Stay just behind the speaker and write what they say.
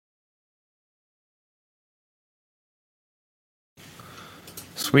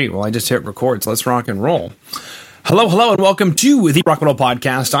Sweet. Well, I just hit record, so let's rock and roll. Hello, and welcome to the Rock Metal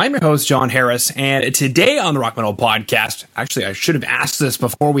Podcast. I'm your host, John Harris, and today on the Rock Metal Podcast, actually, I should have asked this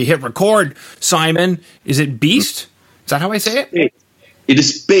before we hit record, Simon, is it BAEST? Is that how I say it? It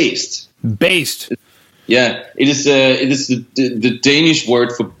is BAEST. BAEST. Yeah, it is the Danish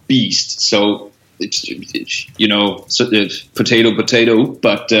word for beast, so it's potato,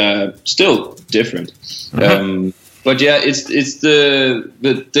 but still different. But yeah, it's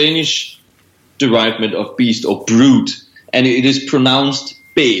the Danish derivation of beast or brute, and it is pronounced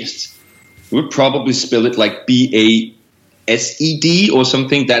BAEST. We'll probably spell it like BASED or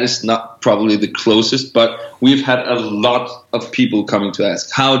something. That is not probably the closest, but we've had a lot of people coming to ask,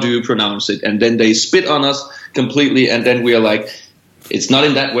 how do you pronounce it? And then they spit on us completely, and then we are like, it's not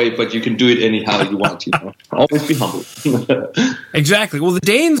in that way, but you can do it anyhow you want. Always be humble. Exactly. Well, the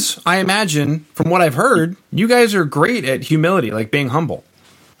Danes, I imagine, from what I've heard, you guys are great at humility, like being humble.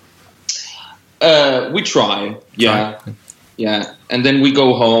 We try, yeah. And then we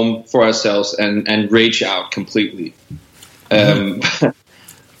go home for ourselves and rage out completely. No,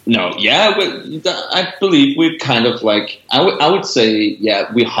 yeah, I believe we're kind of like, I would say, yeah,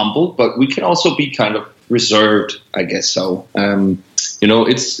 we're humble, but we can also be kind of reserved, I guess so.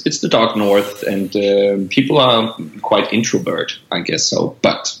 It's the dark north, and people are quite introvert, I guess so.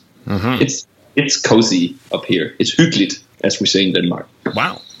 But it's cozy up here. It's hyggeligt, as we say in Denmark.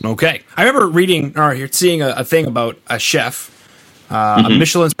 Wow. Okay. I remember reading or seeing a thing about a chef, a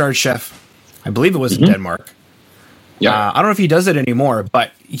Michelin-starred chef. I believe it was in Denmark. Yeah. I don't know if he does it anymore,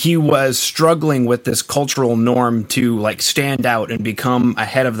 but he was struggling with this cultural norm to like stand out and become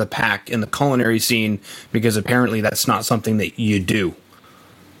ahead of the pack in the culinary scene, because apparently that's not something that you do.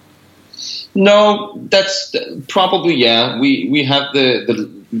 No, that's probably, yeah. We have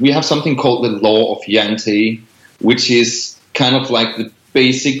we have something called the law of Jante, which is kind of like the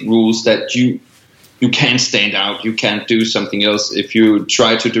basic rules that you can't stand out, you can't do something else. If you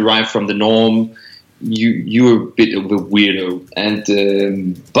try to derive from the norm, you're a bit of a weirdo, and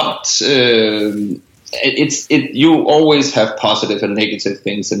you always have positive and negative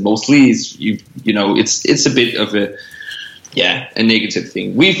things, and mostly it's a bit of a negative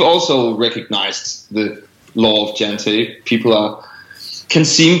thing. We've also recognized the law of Jante. People can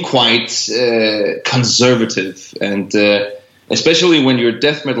seem quite conservative, and especially when you're a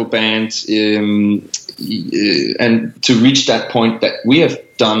death metal band, and to reach that point that we have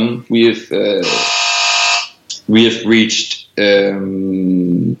done, we have reached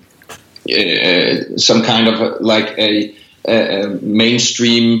some kind of like a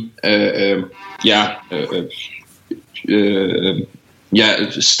mainstream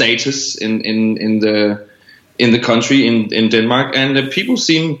status in the country, in Denmark, and people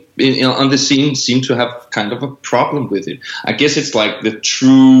on the scene seem to have kind of a problem with it. I guess it's like the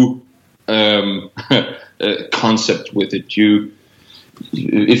true concept with it.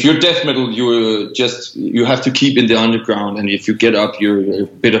 If you're death metal, you have to keep in the underground, and if you get up, you're a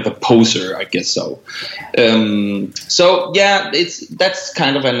bit of a poser, I guess so. So yeah, that's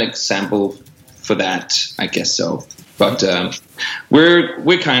kind of an example for that, I guess so. But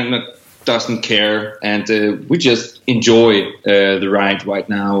we're kind of doesn't care, and we just enjoy the ride right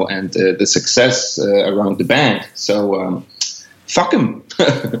now and the success around the band. So fuck them.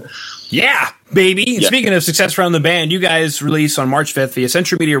 Yeah, baby. Yeah. Speaking of success around the band, you guys released on March 5th via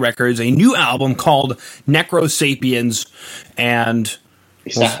Century Media Records a new album called Necrosapiens, and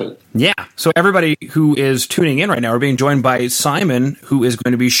exactly. Yeah. So everybody who is tuning in right now, we're being joined by Simon, who is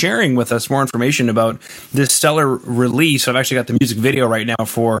going to be sharing with us more information about this stellar release. I've actually got the music video right now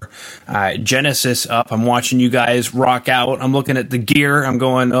for Genesis up. I'm watching you guys rock out. I'm looking at the gear. I'm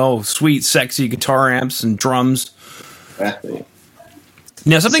going, oh, sweet, sexy guitar amps and drums. Exactly.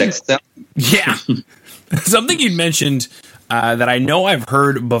 Now, something you'd mentioned that I know I've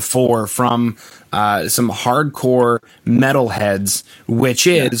heard before from some hardcore metalheads, which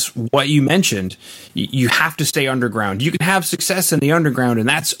is what you mentioned. You have to stay underground. You can have success in the underground, and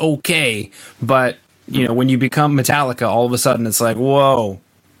that's okay. But, when you become Metallica, all of a sudden it's like, whoa,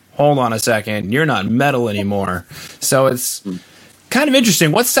 hold on a second. You're not metal anymore. So it's kind of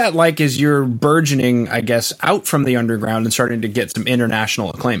interesting. What's that like as you're burgeoning, I guess, out from the underground and starting to get some international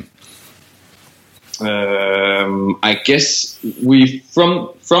acclaim? I guess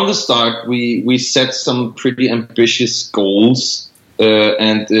from the start we set some pretty ambitious goals,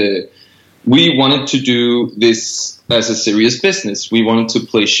 and we wanted to do this as a serious business. We wanted to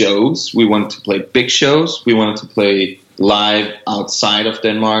play shows. We wanted to play big shows. We wanted to play live outside of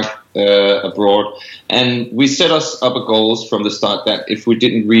Denmark, abroad, and we set us up a goals from the start that if we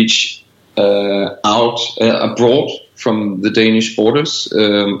didn't reach out abroad from the Danish borders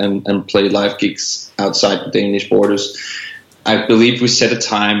and play live gigs outside the Danish borders. I believe we set a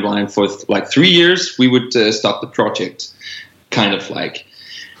timeline for like 3 years. We would stop the project, kind of like.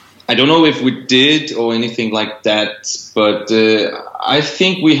 I don't know if we did or anything like that, but I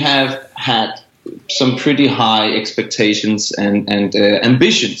think we have had some pretty high expectations and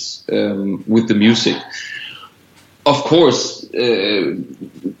ambitions with the music. Of course,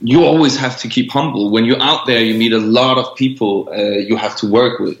 you always have to keep humble. When you're out there, you meet a lot of people you have to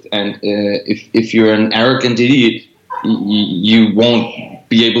work with. And if you're an arrogant idiot, you won't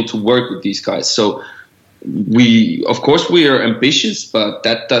be able to work with these guys. So we are ambitious, but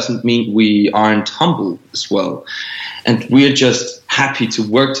that doesn't mean we aren't humble as well. And we are just happy to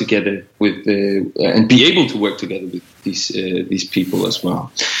work together with and be able to work together with these people as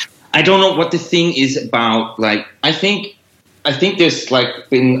well. I don't know what the thing is about. Like, I think there's like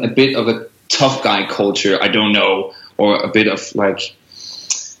been a bit of a tough guy culture. I don't know, or a bit of like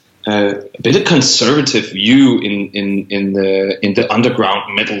a bit of conservative view in the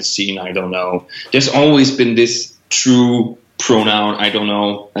underground metal scene. I don't know. There's always been this true pronoun. I don't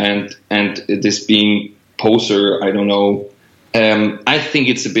know, and this being poser. I don't know. I think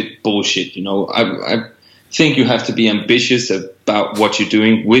it's a bit bullshit. You know, I think you have to be ambitious about what you're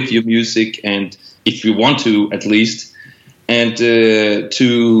doing with your music, and if you want to, at least, and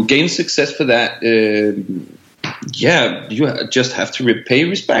to gain success for that, you just have to pay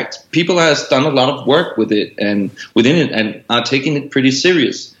respect. People have done a lot of work with it and within it, and are taking it pretty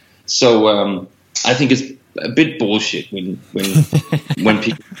serious. So I think it's a bit bullshit when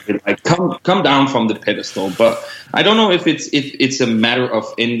people like come down from the pedestal. But I don't know if it's a matter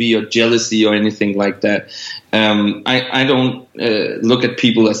of envy or jealousy or anything like that. I don't look at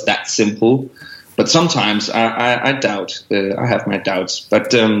people as that simple, but sometimes I doubt. I have my doubts,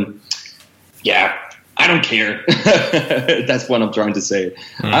 but I don't care. That's what I'm trying to say.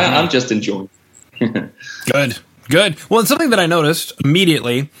 Mm-hmm. I'm just enjoying. Good. Well, it's something that I noticed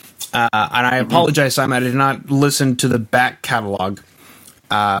immediately. And I apologize, Simon, I did not listen to the back catalog,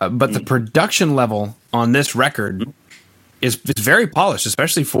 but the production level on this record is very polished,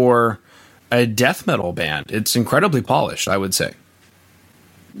 especially for a death metal band. It's incredibly polished, I would say.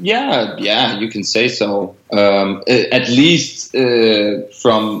 Yeah, you can say so. At least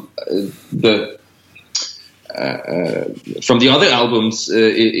from the other albums,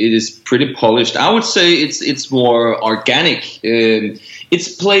 it is pretty polished. I would say it's more organic.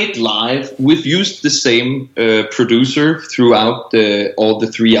 It's played live. We've used the same producer throughout all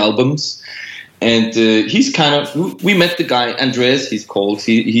the 3 albums, and he's kind of. We met the guy Andreas. He's called.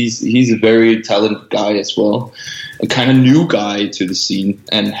 He's a very talented guy as well, a kind of new guy to the scene,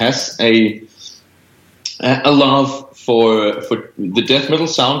 and has a love for the death metal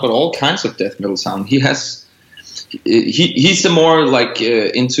sound, but all kinds of death metal sound. He's more like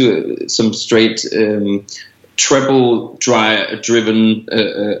into some straight treble driven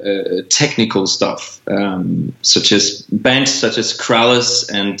technical stuff, such as bands such as Krallis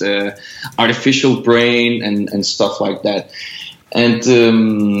and Artificial Brain and stuff like that. And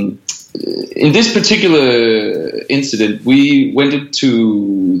in this particular incident, we went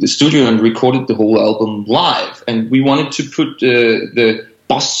into the studio and recorded the whole album live, and we wanted to put the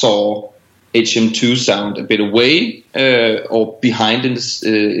buzzsaw HM2 sound a bit away or behind in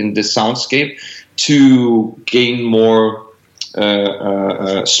the soundscape to gain more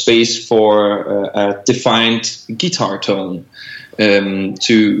space for a defined guitar tone,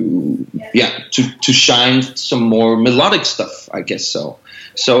 to shine some more melodic stuff, I guess so.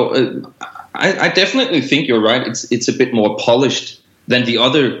 So I definitely think you're right. It's a bit more polished than the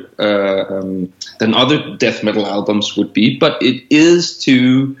other death metal albums would be, but it is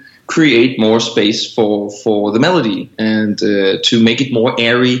to create more space for the melody and to make it more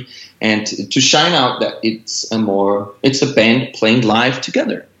airy and to shine out that it's a band playing live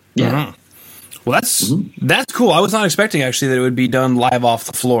together. Yeah. Mm-hmm. Well, that's cool. I was not expecting actually that it would be done live off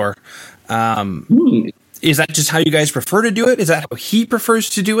the floor. Is that just how you guys prefer to do it? Is that how he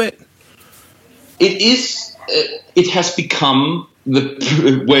prefers to do it? It is. It has become the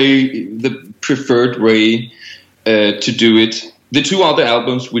preferred way to do it. The 2 other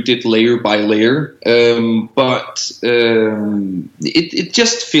albums we did layer by layer, but it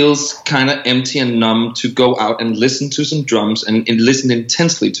just feels kind of empty and numb to go out and listen to some drums and listen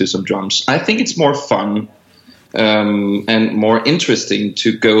intensely to some drums. I think it's more fun and more interesting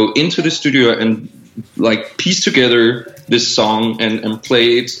to go into the studio and like piece together this song and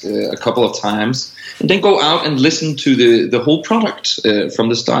play it a couple of times, and then go out and listen to the whole product from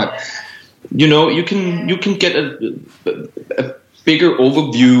the start. You know, you can get a bigger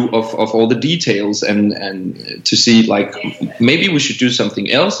overview of all the details, and to see like maybe we should do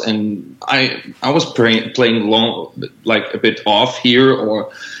something else. And I was playing long, like a bit off here,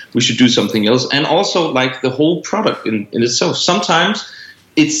 or we should do something else. And also like the whole product in itself. Sometimes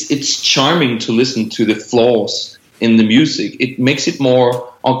it's charming to listen to the flaws in the music. It makes it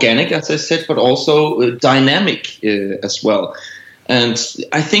more organic, as I said, but also dynamic as well. And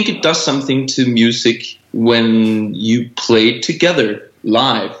I think it does something to music when you play together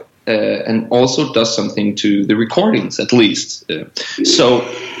live, and also does something to the recordings, at least. So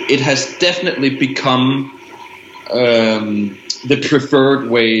it has definitely become the preferred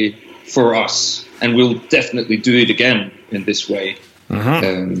way for us, and we'll definitely do it again in this way.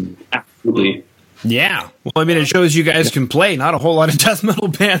 Absolutely. Yeah. Well, I mean, it shows you guys can play. Not a whole lot of death metal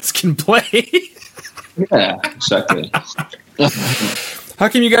bands can play. Yeah, exactly. How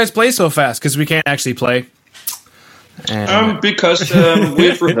can you guys play so fast? Because we can't actually play. Because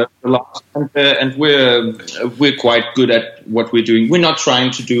we've rehearsed a lot, and we're quite good at what we're doing. We're not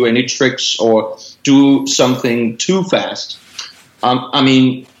trying to do any tricks or do something too fast. I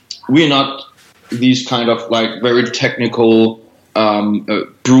mean, we're not these kind of like very technical,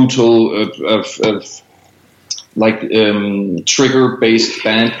 brutal, trigger-based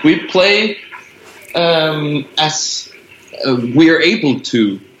band. We play as we are able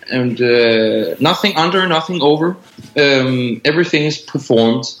to, and nothing under, nothing over. Everything is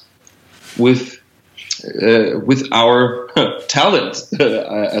performed with our talent.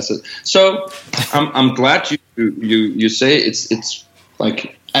 So I'm glad you say it's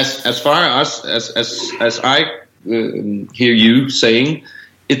like as far as I hear you saying,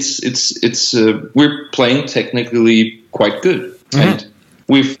 it's we're playing technically quite good, and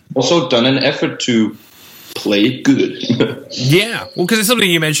we've also done an effort to play good. Yeah, well, because it's something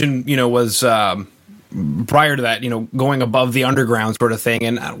you mentioned, was prior to that, going above the underground sort of thing.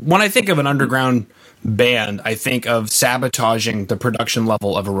 And when I think of an underground band, I think of sabotaging the production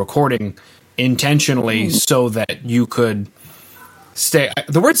level of a recording intentionally so that you could stay.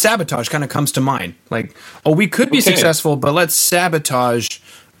 The word sabotage kind of comes to mind. Like, we could be successful, but let's sabotage,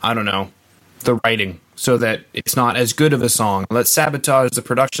 I don't know, the writing so that it's not as good of a song. Let's sabotage the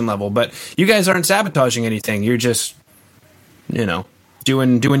production level. But you guys aren't sabotaging anything. You're just,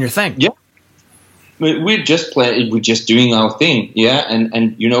 doing your thing. Yeah. We're just playing. We're just doing our thing, yeah,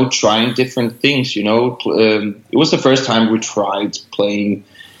 and trying different things. It was the first time we tried playing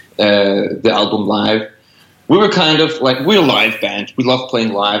the album live. We were kind of like, we're a live band. We love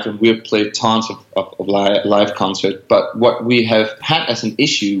playing live, and we've played tons of live concerts. But what we have had as an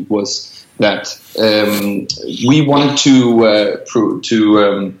issue was that we wanted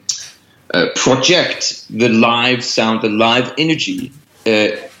to project the live sound, the live energy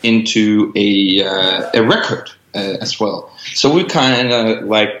into a record as well. So we kind of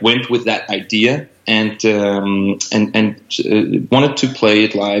went with that idea and wanted to play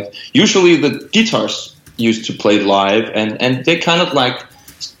it live. Usually the guitars used to play live, and they kind of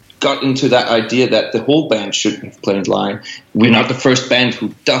got into that idea that the whole band should have played live. We're not the first band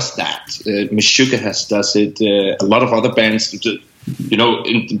who does that. Meshuggah does it. A lot of other bands,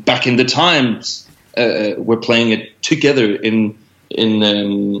 back in the times, were playing it together in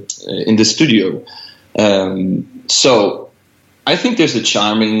the studio. So I think there's a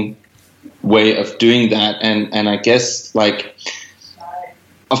charming way of doing that, and I guess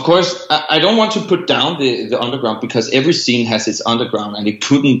of course I don't want to put down the underground, because every scene has its underground, and it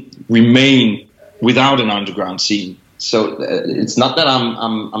couldn't remain without an underground scene. So it's not that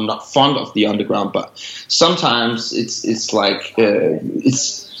I'm not fond of the underground, but sometimes it's like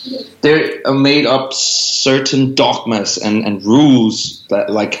they're made up certain dogmas and rules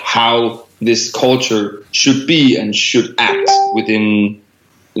that how this culture should be and should act within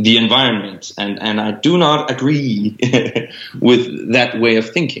the environment, and I do not agree with that way of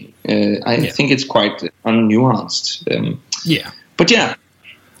thinking. I think it's quite unnuanced. But yeah,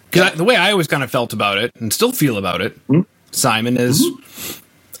 because the way I always kind of felt about it and still feel about it, Simon, is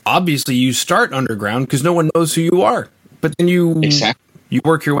obviously you start underground because no one knows who you are, but then you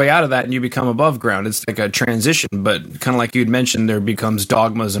work your way out of that and you become above ground. It's like a transition, but kind of like you'd mentioned, there becomes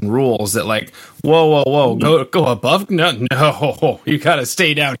dogmas and rules that whoa, go above. No, you got to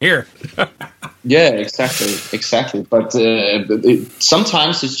stay down here. Yeah, exactly. But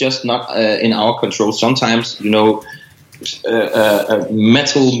sometimes it's just not in our control. Sometimes, metal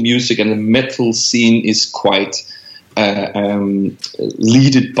music and the metal scene is quite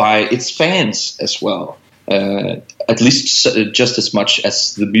leaded by its fans as well. at least just as much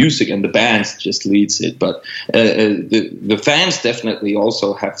as the music and the band just leads it. But the fans definitely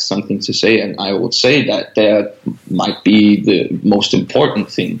also have something to say, and I would say that there might be the most important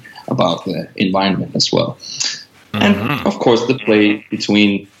thing about the environment as well. And of course the play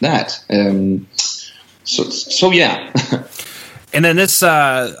between that. So yeah. And then this,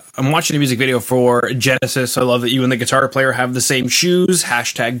 I'm watching a music video for Genesis. I love that you and the guitar player have the same shoes,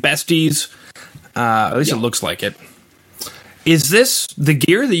 #besties. At least it looks like it. Is this the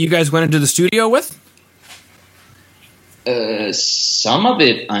gear that you guys went into the studio with? Some of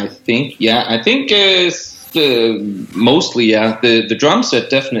it, I think. Yeah, I think mostly, yeah. The drum set,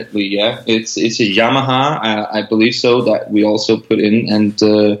 definitely, yeah. It's a Yamaha, I believe so, that we also put in, and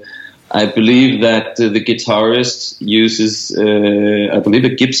I believe that the guitarist uses, I believe, a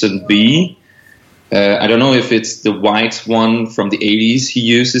Gibson V. I don't know if it's the white one from the 80s he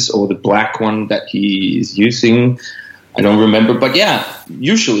uses or the black one that he is using. I don't remember, but yeah,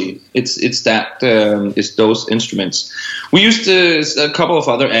 usually it's those instruments. We used a couple of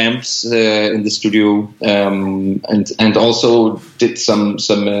other amps in the studio, and also did some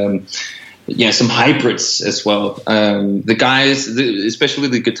hybrids as well. The guys, especially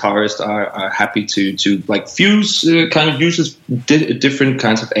the guitarist, are happy to like fuse, kind of uses different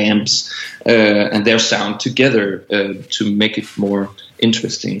kinds of amps and their sound together to make it more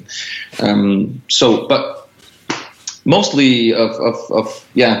interesting. But mostly of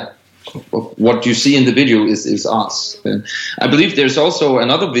what you see in the video is us. I believe there's also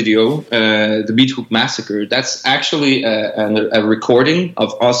another video, the Beat Hook Massacre. That's actually a recording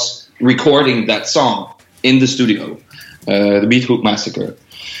of us recording that song in the studio, the Beat Hook Massacre.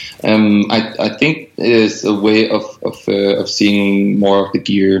 I think it's a way of seeing more of the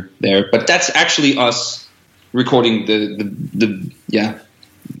gear there, but that's actually us recording the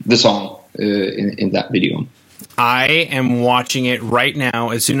song in that video. I am watching it right now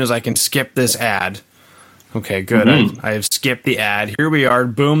as soon as I can skip this ad. Okay, good. I have skipped the ad. Here we are.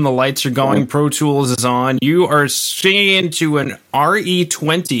 Boom, the lights are going. Pro Tools is on. You are singing into an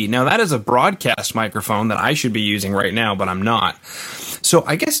RE20. Now, that is a broadcast microphone that I should be using right now, but I'm not. So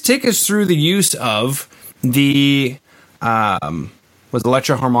I guess take us through the use of the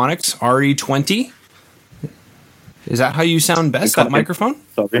Electro Harmonics RE20. Is that how you sound best, that microphone?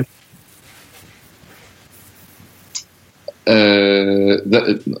 Sorry.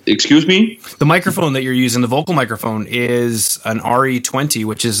 Excuse me? The microphone that you're using, the vocal microphone, is an RE20,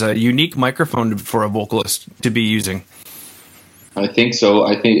 which is a unique microphone for a vocalist to be using. I think so.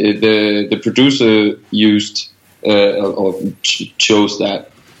 I think the producer used or chose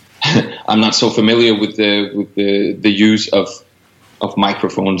that. I'm not so familiar with the use of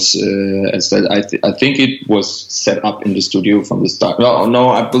microphones as that. I think it was set up in the studio from the start. No,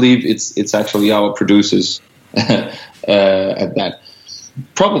 I believe it's actually our producers. At that,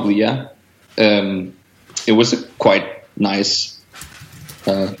 probably, yeah. It was a quite nice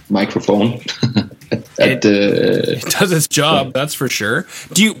microphone. It does its job, that's for sure.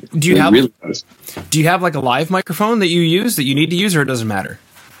 Do you have really does. Do you have like a live microphone that you use that you need to use, or it doesn't matter?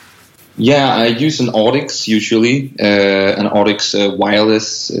 Yeah, I use an Audix usually, an Audix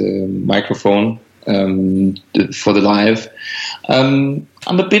wireless microphone for the live. I'm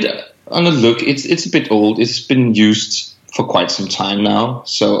a bit on the look. It's a bit old. It's been used for quite some time now.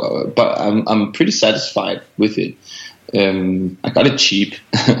 So, but I'm pretty satisfied with it. I got it cheap,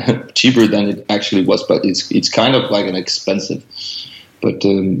 cheaper than it actually was, but it's kind of like an expensive. But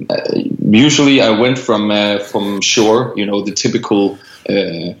usually I went from Shure, the typical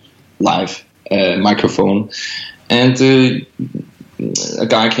live microphone, and a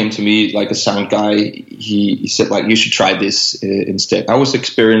guy came to me, like a sound guy. He said, like, you should try this instead. I was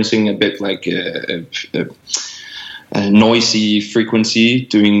experiencing a bit like a noisy frequency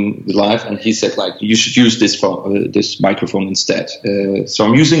doing the live, and he said, like, you should use this microphone instead. So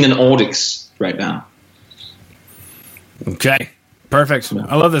I'm using an Audix right now. Okay, perfect.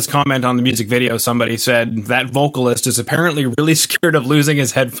 I love this comment on the music video. Somebody said that vocalist is apparently really scared of losing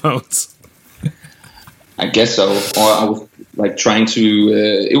his headphones. I guess so. Or I was like trying to.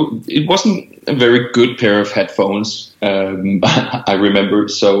 It wasn't a very good pair of headphones. I remember.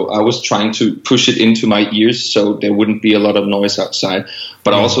 So I was trying to push it into my ears so there wouldn't be a lot of noise outside.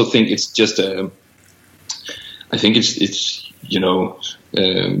 But I also think it's just I think it's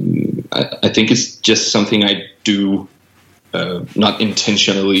I think it's just something I do, not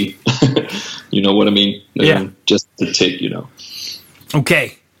intentionally. You know what I mean? Yeah. Just to take.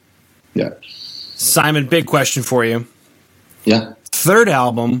 Okay. Yeah. Simon, big question for you. Yeah. Third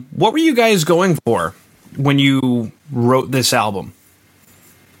album, what were you guys going for when you wrote this album?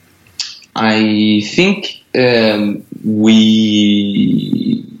 I think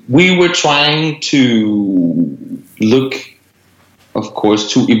we were trying to look, of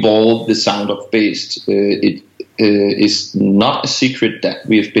course, to evolve the sound of BAEST. It is not a secret that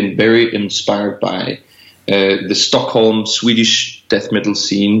we have been very inspired by the Stockholm Swedish death metal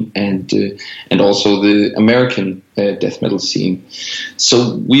scene and also the American death metal scene.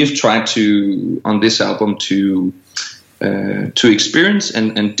 So we have tried to, on this album, to experience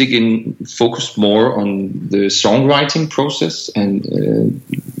and dig in, focus more on the songwriting process and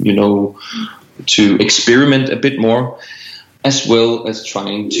to experiment a bit more, as well as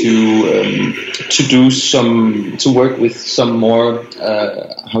trying to work with some more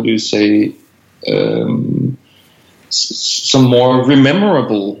some more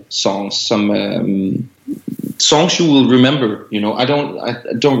memorable songs, some songs you will remember. I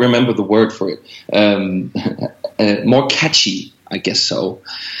don't remember the word for it. More catchy, I guess so.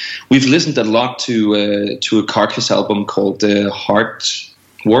 We've listened a lot to a Carcass album called Heart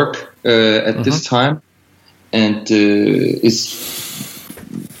Work at this time, and is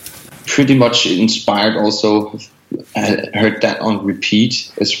pretty much inspired. Also, I heard that on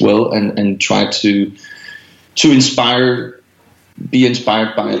repeat as well, and tried to be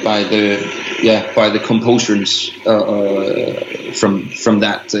inspired by the composers from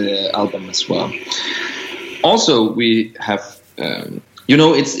that album as well. Also, we have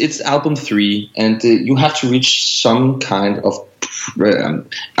it's album 3, and you have to reach some kind of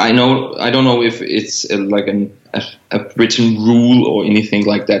I don't know if it's like a written rule or anything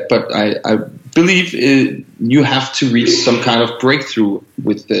like that, but I believe you have to reach some kind of breakthrough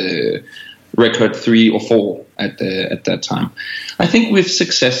with the record 3 or 4 at that time. I think with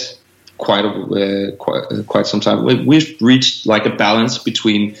success quite some time. We've reached like a balance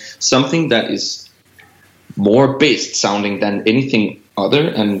between something that is more BAEST sounding than anything other,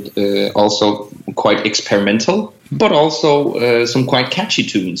 and also quite experimental, but also some quite catchy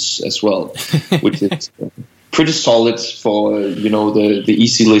tunes as well, which is pretty solid for the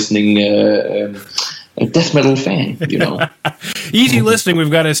easy listening death metal fan. Easy listening.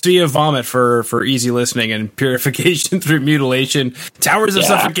 We've got a sea of vomit for easy listening and purification through mutilation, towers of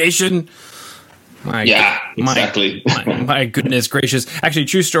suffocation. Exactly. My goodness gracious! Actually,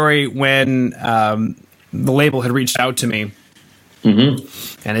 true story. When the label had reached out to me, and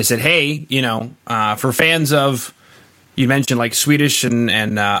they said, "Hey, for fans of." You mentioned like Swedish and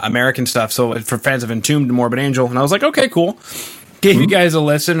American stuff, so for fans of Entombed and Morbid Angel, and I was like, okay, cool. Gave you guys a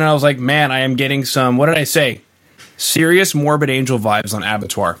listen, and I was like, man, I am getting some, what did I say? Serious Morbid Angel vibes on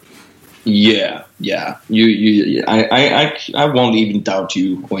Abattoir. Yeah. I won't even doubt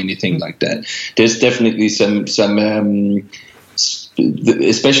you or anything like that. There's definitely some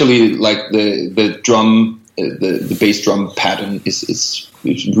especially like the drum, the bass drum pattern is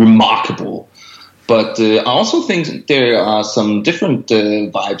remarkable. But I also think there are some different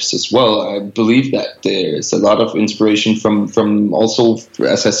vibes as well. I believe that there's a lot of inspiration from also,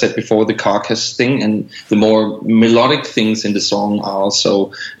 as I said before, the Carcass thing, and the more melodic things in the song are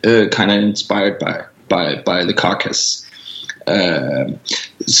also kind of inspired by the Carcass.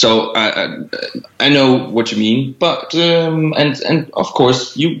 So I know what you mean, but and of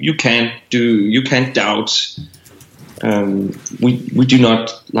course you can't doubt. We do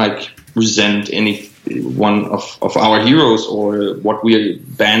not resent any one of our heroes or what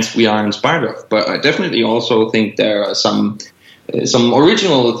bands we are inspired of, but I definitely also think there are some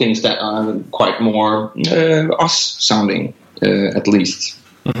original things that are quite more us sounding, at least.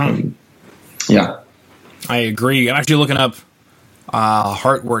 Yeah, I agree. I'm actually looking up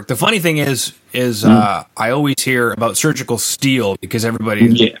Heart Work. The funny thing is I always hear about Surgical Steel because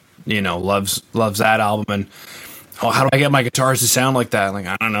everybody loves that album, and how do I get my guitars to sound like that? Like,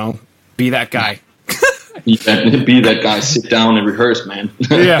 I don't know. Be that guy. Be that guy. Sit down and rehearse, man.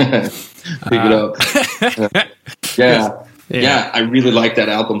 Yeah. Pick it up. Yeah. I really like that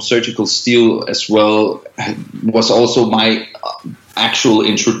album. Surgical Steel as well was also my actual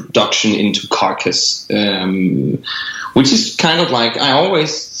introduction into Carcass, which is kind of like I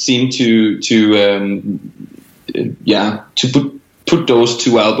always seem to put those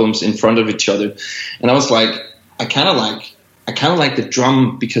two albums in front of each other, and I was like. I kind of like the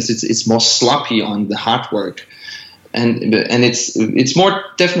drum because it's more sloppy on the Heart Work, and it's more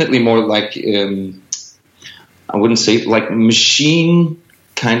definitely more like I wouldn't say like machine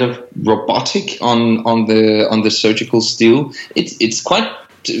kind of robotic on the Surgical Steel. It's quite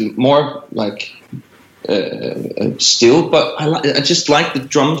more like still, but I just like the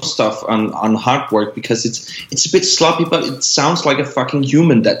drum stuff on Heart Work because it's a bit sloppy, but it sounds like a fucking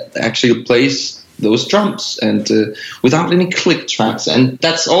human that actually plays those drums, and without any click tracks. And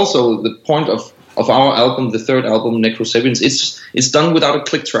that's also the point of our album, the third album, Necrosapiens. It's done without a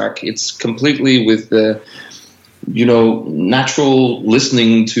click track. It's completely with natural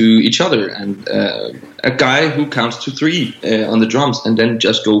listening to each other, and a guy who counts to 3 on the drums and then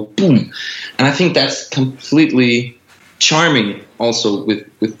just go boom. And I think that's completely charming also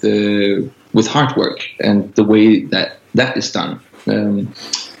with hard work and the way that is done.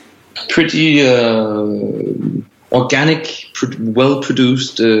 Pretty organic, well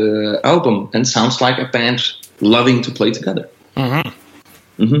produced album, and sounds like a band loving to play together.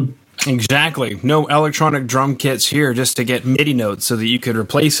 Mm-hmm. Mm-hmm. Exactly. No electronic drum kits here just to get MIDI notes so that you could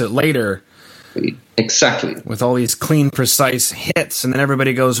replace it later. Exactly. With all these clean, precise hits, and then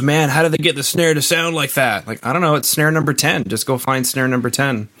everybody goes, man, how did they get the snare to sound like that? Like, I don't know, it's snare number 10. Just go find snare number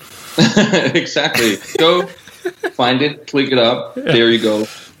 10. Exactly. Go find it, click it up. There you go.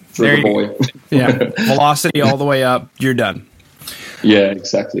 For the boy. Yeah. Velocity all the way up. You're done. Yeah,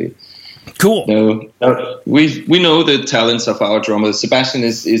 exactly. Cool. No, we know the talents of our drummer. Sebastian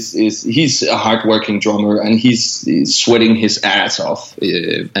is he's a hardworking drummer, and he's sweating his ass off.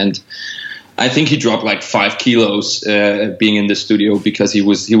 And I think he dropped like 5 kilos being in the studio because he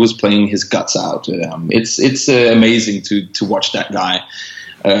was playing his guts out. It's amazing to watch that guy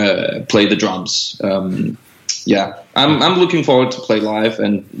play the drums. Yeah, I'm looking forward to play live,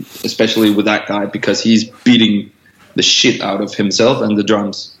 and especially with that guy, because he's beating the shit out of himself and the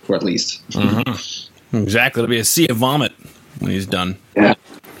drums, or at least. Mm-hmm. Exactly. It'll be a sea of vomit when he's done. Yeah,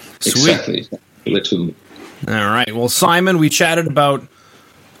 Sweet. Exactly. Literally. All right. Well, Simon, we chatted about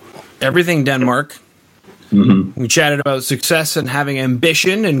everything Denmark. Mm-hmm. We chatted about success and having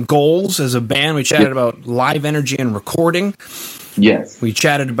ambition and goals as a band. We chatted about live energy and recording. Yes. We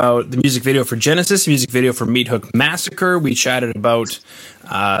chatted about the music video for Genesis, the music video for Meat Hook Massacre. We chatted about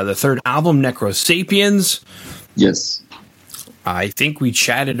the third album, Necrosapiens. Yes. I think we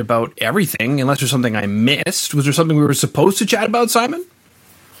chatted about everything, unless there's something I missed. Was there something we were supposed to chat about, Simon?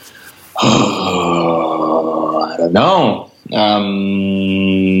 Oh, I don't know.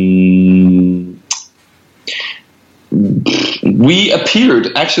 We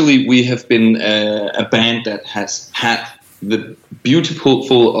appeared. Actually, we have been a band that has had the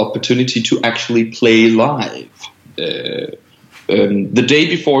beautiful opportunity to actually play live. The day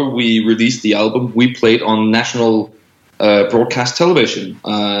before we released the album, we played on national broadcast television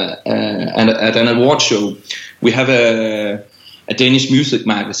and at an award show. We have a Danish music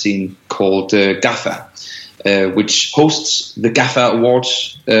magazine called GAFFA, which hosts the GAFFA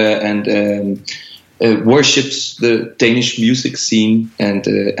Awards and worships the Danish music scene and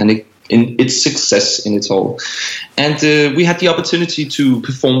in its success in its all. And we had the opportunity to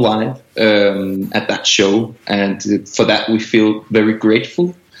perform live at that show, and for that we feel very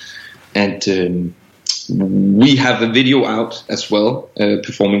grateful. And we have a video out as well,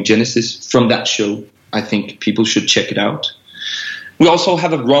 performing Genesis from that show. I think people should check it out. We also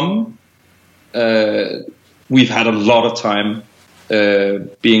have a rum. We've had a lot of time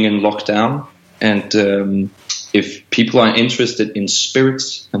being in lockdown, and if people are interested in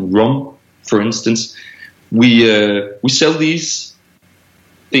spirits and rum, for instance, we sell these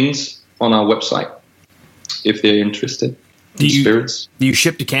things on our website if they're interested in spirits. Do you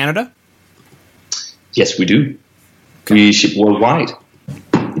ship to Canada? Yes, we do. Okay. We ship worldwide.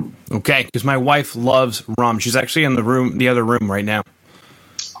 Okay, because my wife loves rum. She's actually in the other room right now.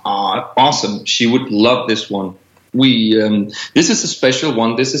 Awesome. She would love this one. This is a special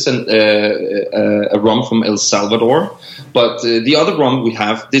one. This is a rum from El Salvador, but the other rum we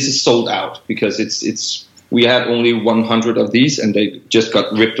have, this is sold out because we had only 100 of these and they just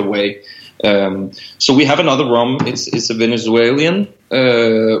got ripped away. So we have another rum. It's a Venezuelan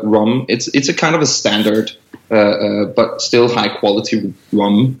rum. It's a kind of a standard, but still high quality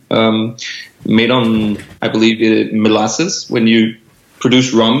rum, made on, I believe, molasses. When you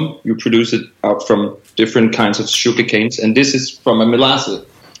produce rum, you produce it out from different kinds of sugar canes, and this is from a molasses,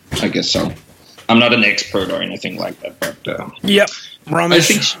 I guess so. I'm not an expert or anything like that, but yep, rum. I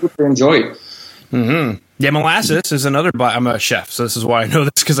think she would enjoy it. Mm-hmm. Yeah, molasses is another. I'm a chef, so this is why I know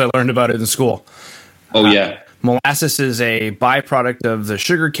this, because I learned about it in school. Oh yeah, molasses is a byproduct of the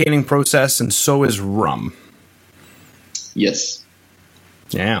sugar caning process, and so is rum. Yes.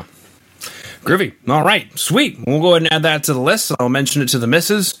 Yeah. Groovy. All right. Sweet. We'll go ahead and add that to the list. I'll mention it to the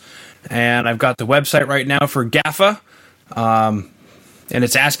missus. And I've got the website right now for GAFFA. And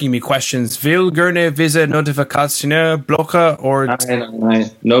it's asking me questions. Vil gerne vise notifikationer blokker or...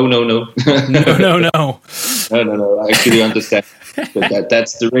 No. No. No. I actually understand. But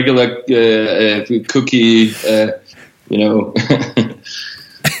that's the regular cookie,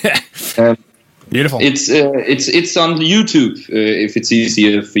 Beautiful. It's on YouTube if it's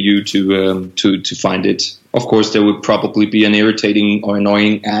easier for you to find it. Of course, there would probably be an irritating or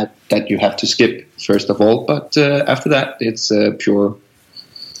annoying ad that you have to skip first of all, but after that, it's pure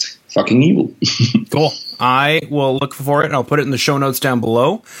fucking evil. Cool. I will look for it, and I'll put it in the show notes down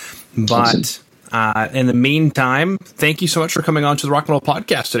below. But in the meantime, thank you so much for coming on to the Rock and Roll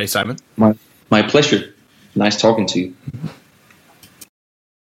Podcast today, Simon. My pleasure. Nice talking to you.